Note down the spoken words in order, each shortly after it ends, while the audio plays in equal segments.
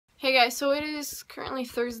yeah, so it is currently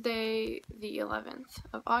Thursday the 11th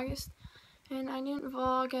of August, and I didn't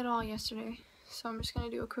vlog at all yesterday, so I'm just going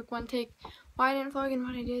to do a quick one take why I didn't vlog and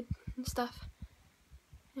what I did and stuff.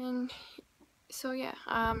 And so yeah,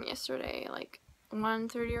 yesterday, like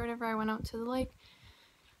 1:30 or whatever, I went out to the lake,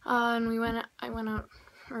 and I went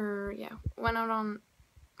out on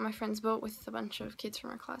my friend's boat with a bunch of kids from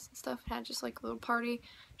our class and stuff. Had just like a little party,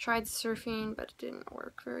 tried surfing, but it didn't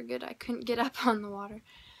work very good. I couldn't get up on the water.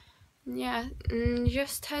 Yeah, and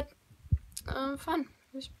just had fun.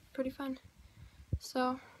 It was pretty fun.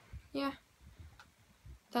 So yeah,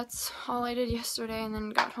 that's all I did yesterday, and then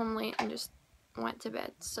got home late and just went to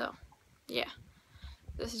bed. So yeah,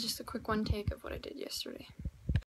 this is just a quick one take of what I did yesterday.